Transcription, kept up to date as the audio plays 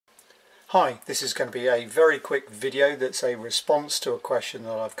Hi, this is going to be a very quick video that's a response to a question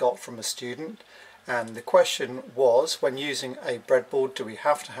that I've got from a student, and the question was, when using a breadboard, do we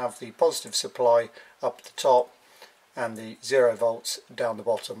have to have the positive supply up the top and the 0 volts down the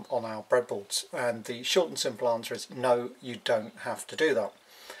bottom on our breadboards? And the short and simple answer is no, you don't have to do that.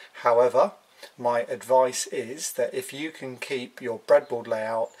 However, my advice is that if you can keep your breadboard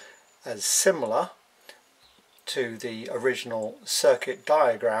layout as similar to the original circuit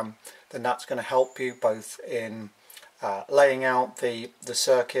diagram, then that's going to help you both in laying out the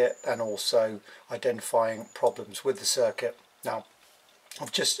circuit and also identifying problems with the circuit. Now,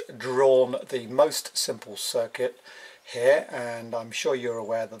 I've just drawn the most simple circuit here, and I'm sure you're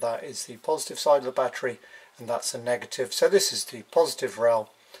aware that that is the positive side of the battery and that's the negative. So this is the positive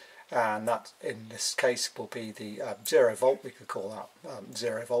rail, and that in this case will be the 0 volt. We could call that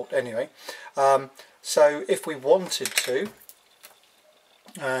 0 volt anyway. So if we wanted to,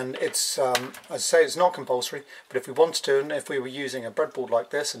 and it's as I say, it's not compulsory, but if we wanted to, and if we were using a breadboard like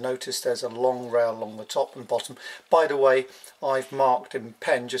this, and notice there's a long rail along the top and bottom. By the way, I've marked in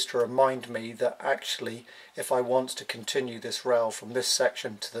pen just to remind me that actually if I want to continue this rail from this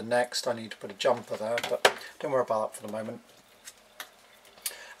section to the next, I need to put a jumper there, but don't worry about that for the moment.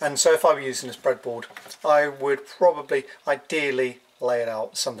 And so if I were using this breadboard, I would probably ideally lay it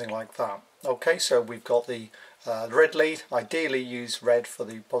out something like that. Okay, so we've got the red lead. Ideally use red for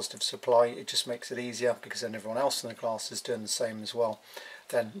the positive supply. It just makes it easier because then everyone else in the class is doing the same as well.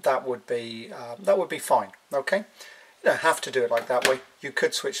 Then that would be fine. Okay, you don't have to do it like that way. You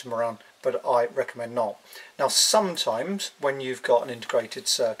could switch them around, but I recommend not. Now, sometimes when you've got an integrated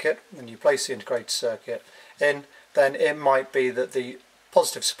circuit, when you place the integrated circuit in, then it might be that the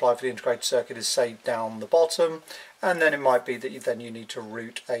positive supply for the integrated circuit is, say, down the bottom, and then it might be that you need to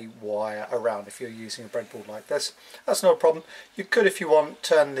route a wire around if you're using a breadboard like this. That's not a problem. You could, if you want,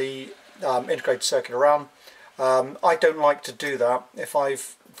 turn the integrated circuit around. I don't like to do that. If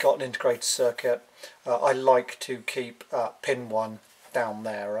I've got an integrated circuit, I like to keep pin 1 down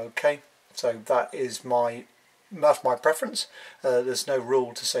there. Okay, so that's my preference. There's no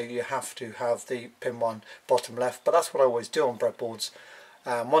rule to say you have to have the pin 1 bottom left, but that's what I always do on breadboards.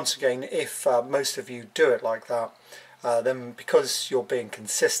 Once again, if most of you do it like that, then because you're being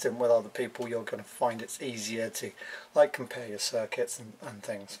consistent with other people, you're going to find it's easier to compare your circuits and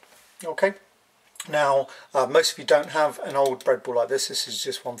things. Okay, now most of you don't have an old breadboard like this. This is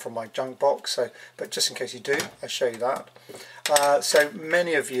just one from my junk box, but just in case you do, I'll show you that. So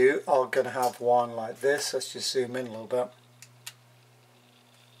many of you are going to have one like this. Let's just zoom in a little bit.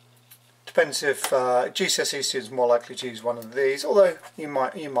 Depends if GCSE students are more likely to use one of these, although you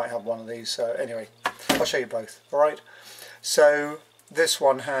might have one of these. So anyway, I'll show you both. Alright, so this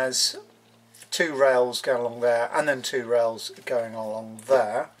one has 2 rails going along there and then 2 rails going along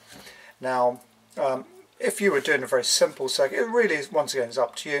there. Now if you were doing a very simple circuit, it really is, once again, it's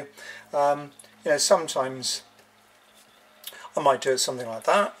up to you. You know, sometimes I might do it something like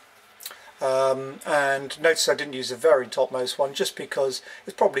that. And notice I didn't use the very topmost one just because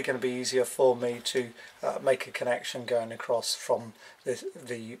it's probably going to be easier for me to make a connection going across from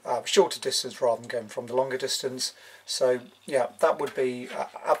the shorter distance rather than going from the longer distance. So yeah, that would be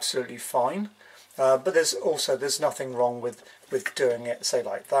absolutely fine. But there's nothing wrong with doing it, say,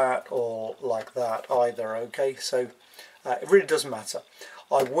 like that or like that either. Okay, so it really doesn't matter.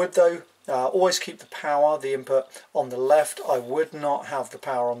 I would, though, always keep the power, the input, on the left. I would not have the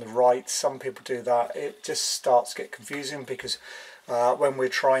power on the right. Some people do that. It just starts to get confusing because when we're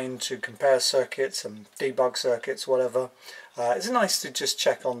trying to compare circuits and debug circuits, whatever, it's nice to just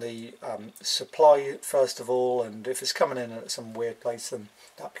check on the supply first of all, and if it's coming in at some weird place, then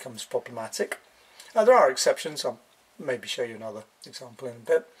that becomes problematic. There are exceptions. I'll maybe show you another example in a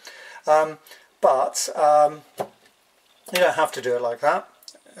bit. But you don't have to do it like that.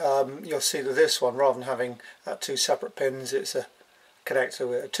 You'll see that this one, rather than having 2 separate pins, it's a connector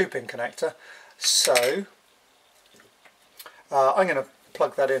with a 2-pin connector. So I'm going to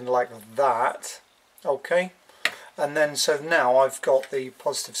plug that in like that. Okay, and then so now I've got the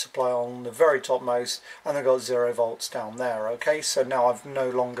positive supply on the very topmost, and I've got 0 volts down there. Okay, so now I've no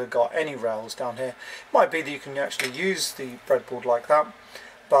longer got any rails down here. It might be that you can actually use the breadboard like that,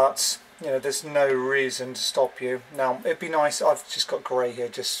 but you know, there's no reason to stop you. Now, it'd be nice. I've just got grey here,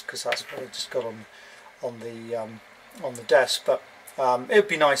 just because that's what I just got on the desk. But it'd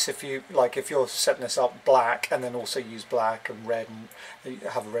be nice if you if you're setting this up black, and then also use black and red, and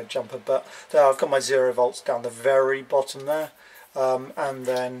have a red jumper. But there, I've got my 0 volts down the very bottom there, and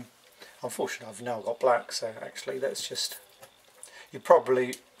then unfortunately I've now got black. So actually, that's just, you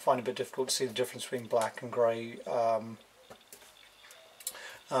probably find it a bit difficult to see the difference between black and grey.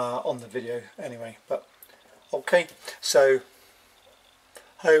 on the video anyway. But okay, so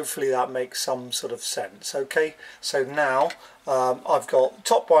hopefully that makes some sort of sense. Okay, so now I've got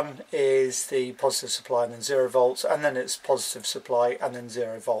top one is the positive supply and then 0 volts, and then it's positive supply and then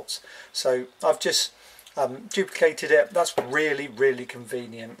 0 volts. So I've just duplicated it. That's really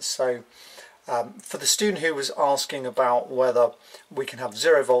convenient. So for the student who was asking about whether we can have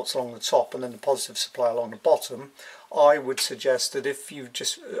 0 volts along the top and then the positive supply along the bottom, I would suggest that if you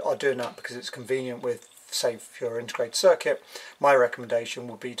just are doing that because it's convenient with, say, for your integrated circuit, my recommendation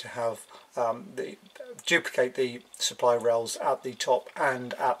would be to have duplicate the supply rails at the top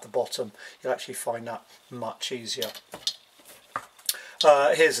and at the bottom. You'll actually find that much easier.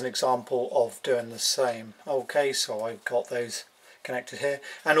 Here's an example of doing the same. Okay, so I've got those connected here,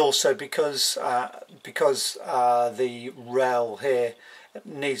 and also because the rail here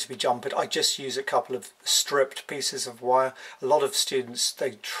needs to be jumpered, I just use a couple of stripped pieces of wire. A lot of students,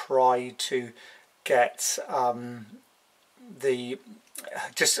 they try to get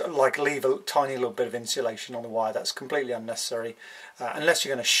just like leave a tiny little bit of insulation on the wire. That's completely unnecessary unless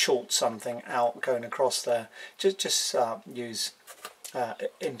you're going to short something out going across there. Just use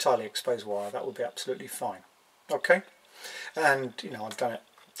entirely exposed wire. That will be absolutely fine. Okay, and you know, I've done it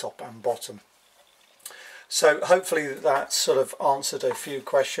top and bottom. So hopefully that sort of answered a few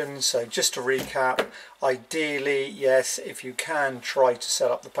questions. So just to recap, ideally, yes, if you can, try to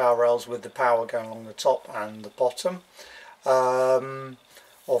set up the power rails with the power going along the top and the bottom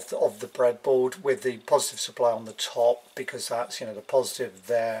of the breadboard, with the positive supply on the top, because that's, you know, the positive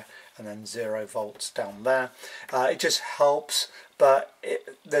there and then 0 volts down there. It just helps, but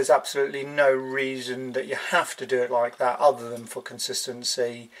there's absolutely no reason that you have to do it like that other than for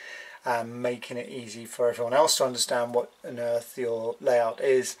consistency and making it easy for everyone else to understand what on earth your layout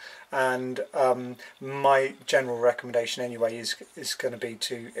is. And my general recommendation anyway is going to be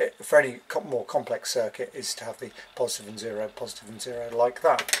to, for any more complex circuit, is to have the positive and 0 like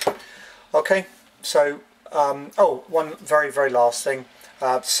that. Okay, so oh, one very last thing.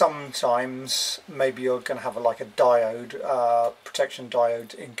 Sometimes maybe you're going to have like a diode, protection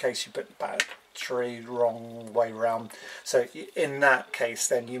diode, in case you put battery wrong way around. So in that case,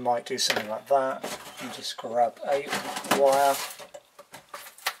 then you might do something like that. You just grab a wire,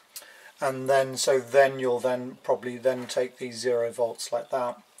 and then you'll then probably take these 0 volts like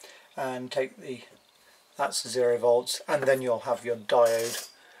that, and take that's 0 volts, and then you'll have your diode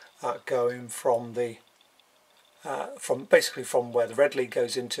going from the basically from where the red lead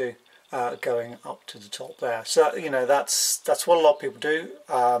goes into, going up to the top there. So you know, that's what a lot of people do.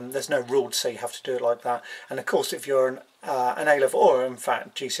 There's no rule to say you have to do it like that. And of course, if you're an A-level or in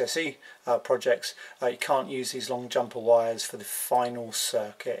fact GCSE projects, you can't use these long jumper wires for the final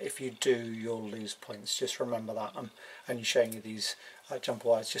circuit. If you do, you'll lose points. Just remember that. I'm only showing you these jumper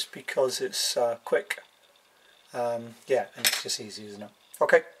wires just because it's quick. Yeah, and it's just easy, isn't it?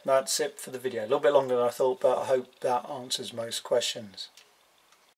 Okay, that's it for the video. A little bit longer than I thought, but I hope that answers most questions.